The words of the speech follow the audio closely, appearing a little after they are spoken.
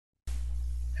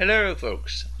Hello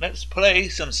folks, let's play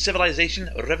some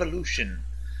Civilization Revolution.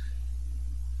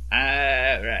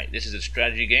 Right, this is a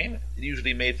strategy game,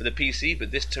 usually made for the PC,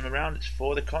 but this time around it's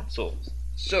for the consoles.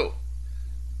 So,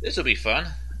 this will be fun.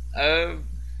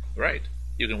 Right,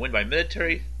 you can win by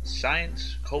military,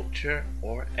 science, culture,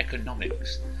 or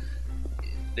economics.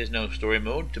 There's no story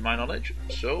mode to my knowledge,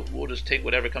 so we'll just take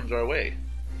whatever comes our way.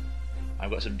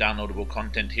 I've got some downloadable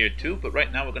content here too, but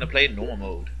right now we're going to play normal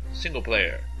mode, single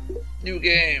player. New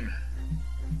game.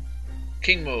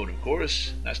 King mode, of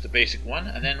course. That's the basic one.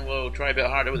 And then we'll try a bit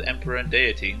harder with Emperor and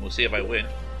Deity. We'll see if I win.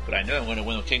 But I know I'm going to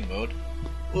win with King mode.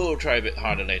 We'll try a bit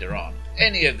harder later on.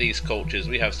 Any of these cultures,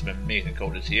 we have some amazing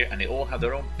cultures here, and they all have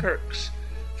their own perks.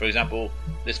 For example,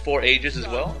 there's 4 ages as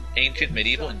well. Ancient,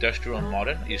 medieval, industrial, and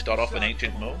modern. You start off in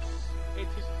ancient mode.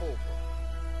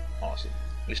 Awesome.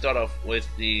 We start off with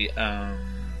the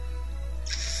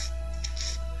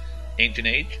ancient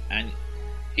age, and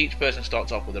each person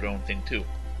starts off with their own thing too.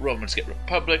 Romans get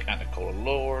republic and a code of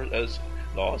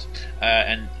laws,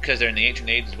 and because they're in the ancient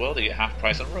age as well, they get half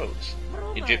price on roads.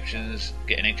 Egyptians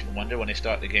get an ancient wonder when they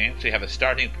start the game, so you have a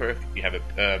starting perk, you have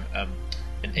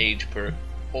an age perk,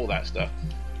 all that stuff.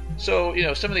 So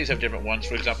some of these have different ones.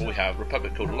 For example, we have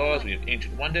republic code of laws, we have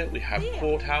ancient wonder, we have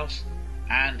courthouse,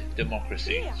 and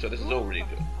democracy. So this is all really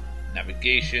good.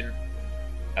 Navigation.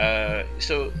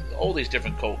 So all these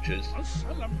different cultures,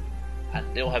 and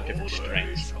they all have different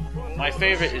strengths. My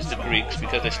favourite is the Greeks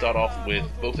because they start off with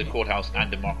both the courthouse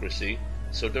and democracy.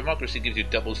 So democracy gives you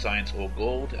double science or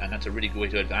gold, and that's a really good way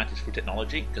to advantage for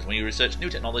technology, because when you research new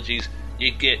technologies,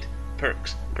 you get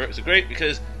perks. Perks are great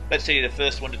because, let's say you're the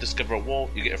first one to discover a wall,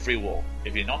 you get a free wall.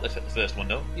 If you're not the first one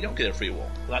though, you don't get a free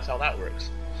wall. So that's how that works.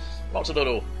 Lots of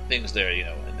little things there,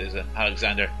 and there's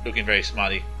Alexander looking very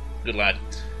smiley. Good lad.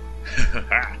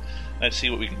 Let's see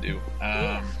what we can do.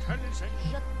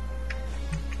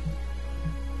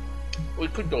 We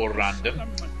could go random,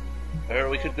 or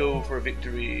we could go for a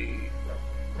victory.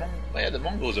 Yeah, the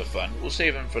Mongols are fun. We'll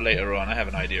save them for later on. I have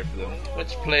an idea for them.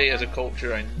 Let's play as a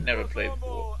culture I never played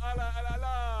before.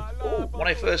 Oh, when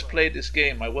I first played this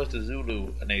game, I was the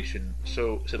Zulu nation,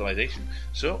 civilization.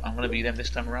 So I'm going to be them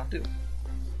this time around too.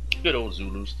 Good old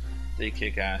Zulus. They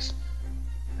kick ass,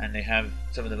 and they have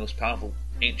some of the most powerful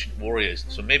ancient warriors.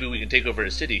 So maybe we can take over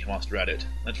a city whilst we're at it.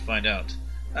 Let's find out.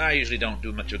 I usually don't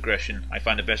do much aggression. I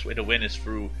find the best way to win is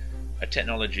through a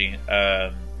technology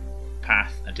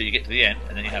path until you get to the end,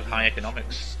 and then you have high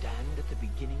economics.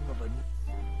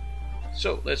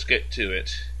 So let's get to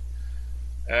it.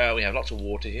 We have lots of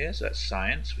water here, so that's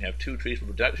science. We have 2 trees for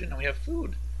production, and we have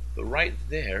food. But right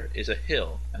there is a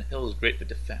hill, and a hill is great for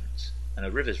defense, and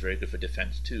a river is very good for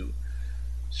defense too.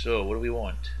 So what do we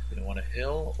want? Do we want a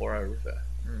hill or a river?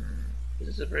 This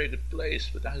is a very good place,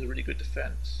 but that has a really good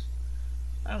defense.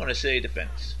 I'm going to say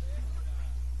defense.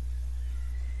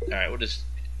 Alright,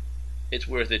 it's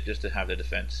worth it just to have the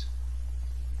defense.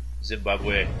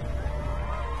 Zimbabwe.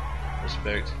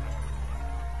 Respect.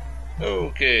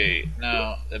 Okay,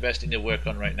 now the best thing to work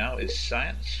on right now is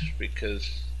science,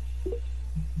 because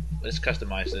let's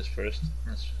customize this first.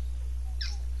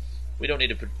 We don't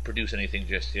need to produce anything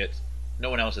just yet. No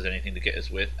one else has anything to get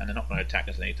us with, and they're not going to attack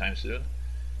us anytime soon.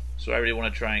 So I really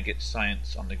want to try and get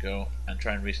science on the go and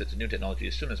try and research a new technology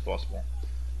as soon as possible.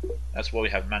 That's why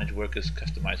we have managed workers,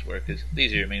 customized workers.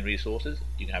 These are your main resources.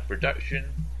 You can have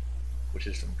production, which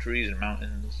is from trees and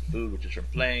mountains, food, which is from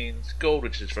plains, gold,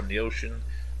 which is from the ocean,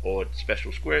 or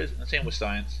special squares, and the same with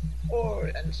science,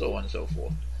 and so on and so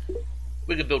forth.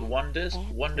 We can build wonders.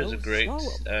 Wonders are great,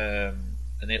 and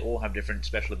they all have different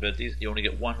special abilities. You only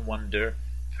get 1 wonder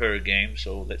per game,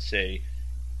 so let's say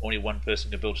only 1 person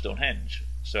can build Stonehenge.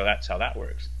 So that's how that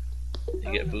works.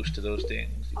 You get a boost to those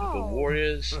things. You can build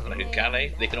warriors, like a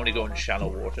galley. They can only go in shallow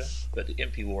water, but the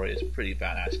MP warrior is pretty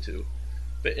badass too.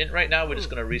 But right now we're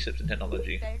just going to research some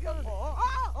technology.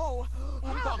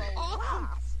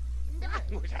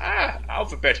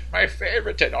 Alphabet, my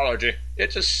favorite technology.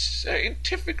 It's a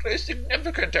scientifically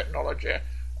significant technology.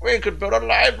 We could build a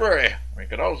library. We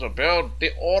could also build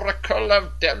the Oracle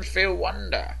of Delphi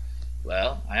Wonder.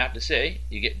 Well, I have to say,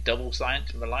 you get double science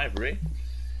from the library.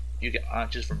 You get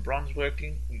archers from bronze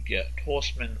working, you get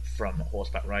horsemen from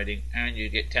horseback riding, and you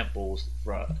get temples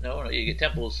from... No, you get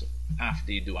temples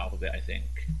after you do alphabet, I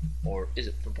think. Or is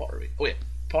it from pottery? Oh yeah,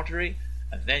 pottery,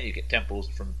 and then you get temples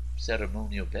from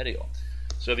ceremonial burial.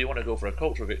 So if you want to go for a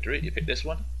cultural victory, you pick this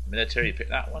one, military, you pick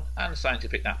that one, and science, you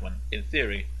pick that one, in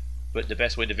theory. But the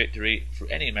best way to victory through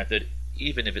any method,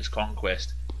 even if it's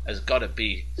conquest, has got to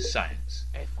be science.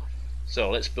 So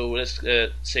let's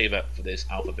save up for this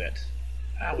alphabet.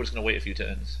 We're just going to wait a few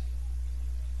turns.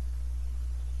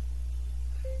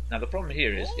 Now the problem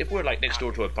here is, if we're like next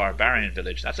door to a barbarian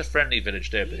village, that's a friendly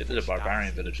village there, but if there's a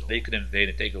barbarian village, they could invade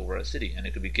and take over a city, and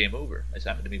it could be game over. It's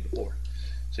happened to me before.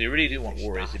 So you really do want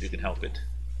warriors if you can help it.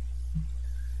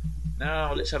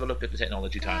 Now let's have a look at the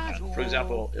technology timeline. For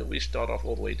example, if we start off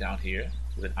all the way down here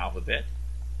with an alphabet,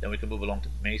 then we can move along to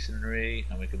masonry,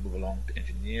 and we can move along to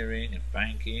engineering and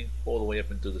banking, all the way up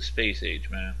into the space age,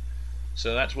 man.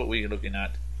 So that's what we're looking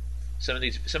at. Some of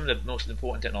the most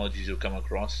important technologies you'll come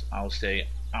across, I'll say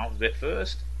alphabet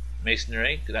first,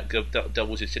 masonry, because that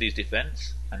doubles your city's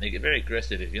defense, and they get very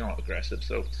aggressive if you're not aggressive.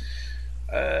 So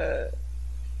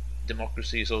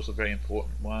democracy is also a very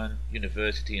important one.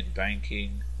 University and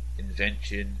banking,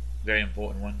 invention, very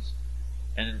important ones.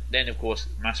 And then of course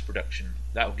mass production.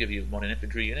 That will give you modern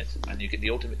infantry units, and you get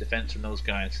the ultimate defense from those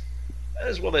guys,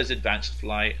 as well as advanced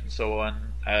flight and so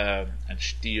on, and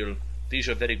steel. These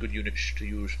are very good units to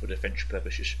use for defense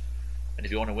purposes. And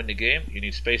if you want to win the game, you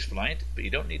need space flight, but you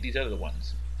don't need these other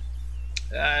ones.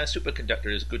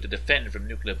 Superconductor is good to defend from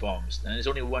nuclear bombs, and there's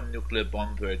only one nuclear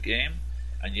bomb per game,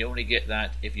 and you only get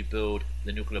that if you build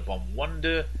the nuclear bomb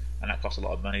wonder, and that costs a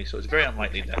lot of money, so it's very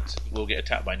unlikely that we'll get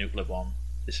attacked by a nuclear bomb,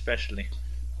 especially.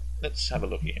 Let's have a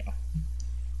look here.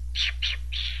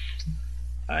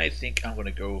 I think I'm going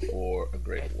to go for a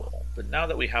Great Wall. But now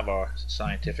that we have our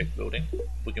scientific building,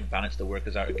 we can balance the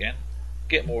workers out again,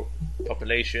 get more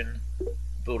population,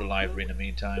 build a library in the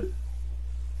meantime.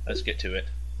 Let's get to it.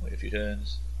 Wait a few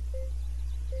turns.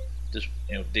 Just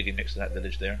digging next to that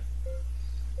village there.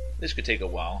 This could take a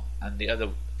while, and the other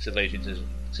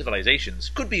civilizations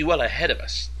could be well ahead of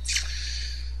us.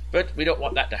 But we don't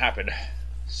want that to happen.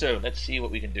 So let's see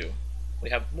what we can do. We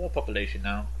have more population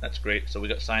now. That's great. So we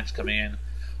got science coming in.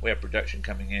 We have production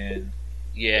coming in.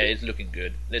 Yeah, it's looking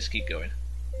good. Let's keep going.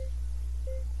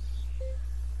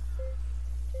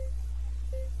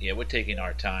 Yeah, we're taking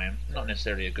our time. Not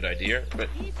necessarily a good idea, but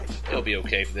it'll be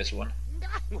okay for this one.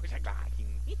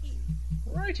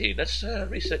 Righty, let's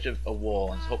research a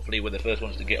wall, and hopefully we're the first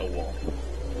ones to get a wall.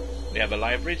 We have a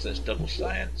library, so let's double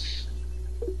science.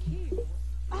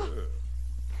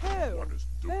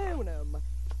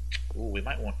 Ooh, we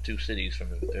might want 2 cities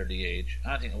from an early age.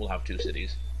 I think we'll have 2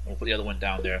 cities. We'll put the other one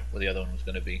down there where the other one was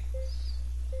going to be.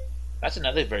 That's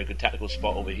another very good tactical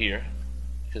spot over here,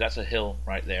 because that's a hill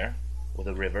right there with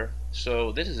a river.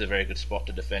 So this is a very good spot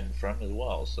to defend from as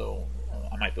well. So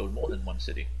I might build more than 1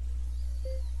 city.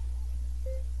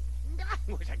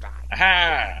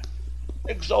 Aha!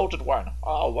 Exalted one,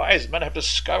 our wise men have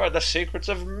discovered the secrets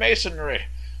of masonry.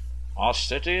 Our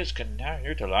cities can now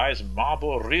utilize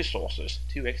marble resources.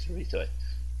 2 extra resources.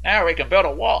 Now we can build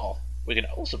a wall. We can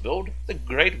also build the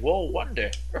Great Wall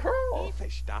Wonder.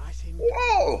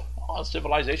 Whoa! Our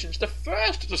civilization's the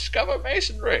first to discover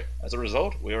masonry. As a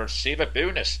result, we receive a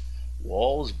bonus.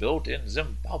 Walls built in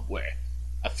Zimbabwe.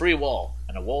 A free wall,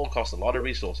 and a wall costs a lot of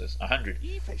resources, 100.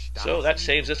 So that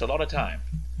saves us a lot of time.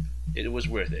 It was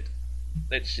worth it.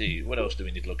 Let's see, what else do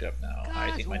we need to look up now? I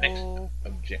think my next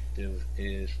objective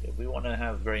is, if we want to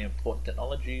have very important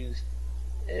technologies,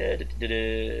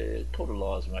 code of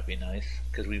laws might be nice,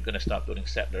 because we're going to start building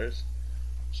settlers.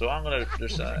 So I'm going to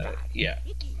decide,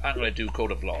 I'm going to do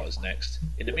code of laws next.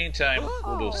 In the meantime,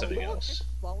 we'll build something else.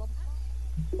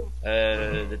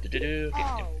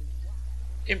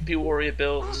 Impy warrior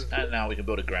built, and now we can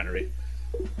build a granary.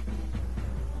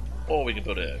 Or we can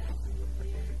build a...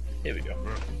 Here we go.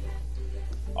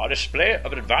 Our display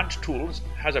of advanced tools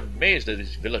has amazed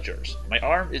these villagers. My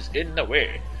arm is in the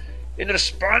way. In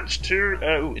response,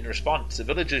 the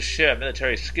villagers share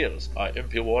military skills. Our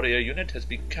Impy warrior unit has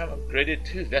become upgraded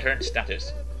to veteran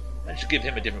status. Let's give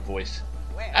him a different voice.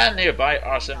 And nearby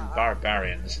are some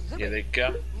barbarians. Here they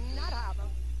come.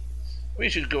 We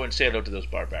should go and say hello to those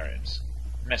barbarians.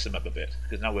 Mess them up a bit,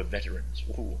 because now we're veterans.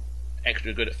 Ooh.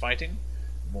 Extra good at fighting.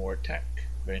 More attack.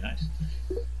 Very nice.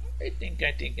 I think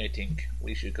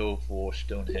we should go for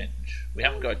Stonehenge. We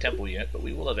haven't got a temple yet, but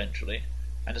we will eventually.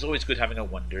 And it's always good having a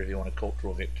wonder if you want a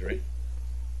cultural victory.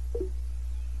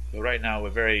 But right now we're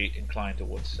very inclined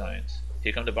towards science.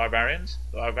 Here come the barbarians.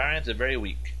 The barbarians are very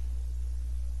weak.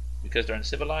 Because they're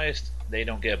uncivilized, they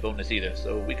don't get a bonus either,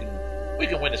 so we can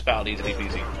win this battle easily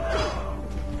peasy.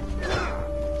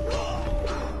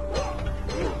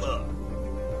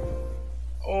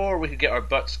 Or we could get our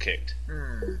butts kicked.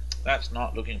 That's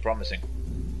not looking promising.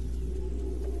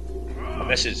 A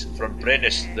message from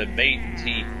Brennus, the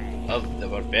mighty of the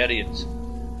barbarians.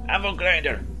 Anvil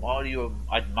grinder, while you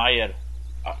admire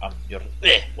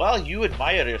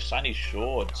your sunny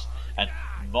swords and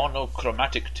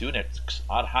monochromatic tunics,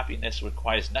 our happiness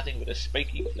requires nothing but a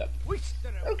spiky club.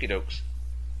 Okie dokes.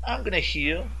 I'm gonna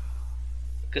heal,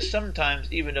 because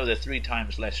sometimes, even though they're 3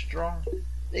 times less strong,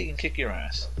 they can kick your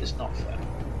ass. It's not fun.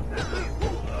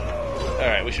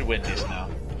 Alright, we should win this now.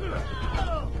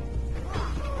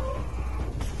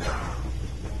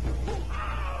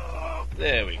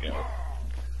 There we go.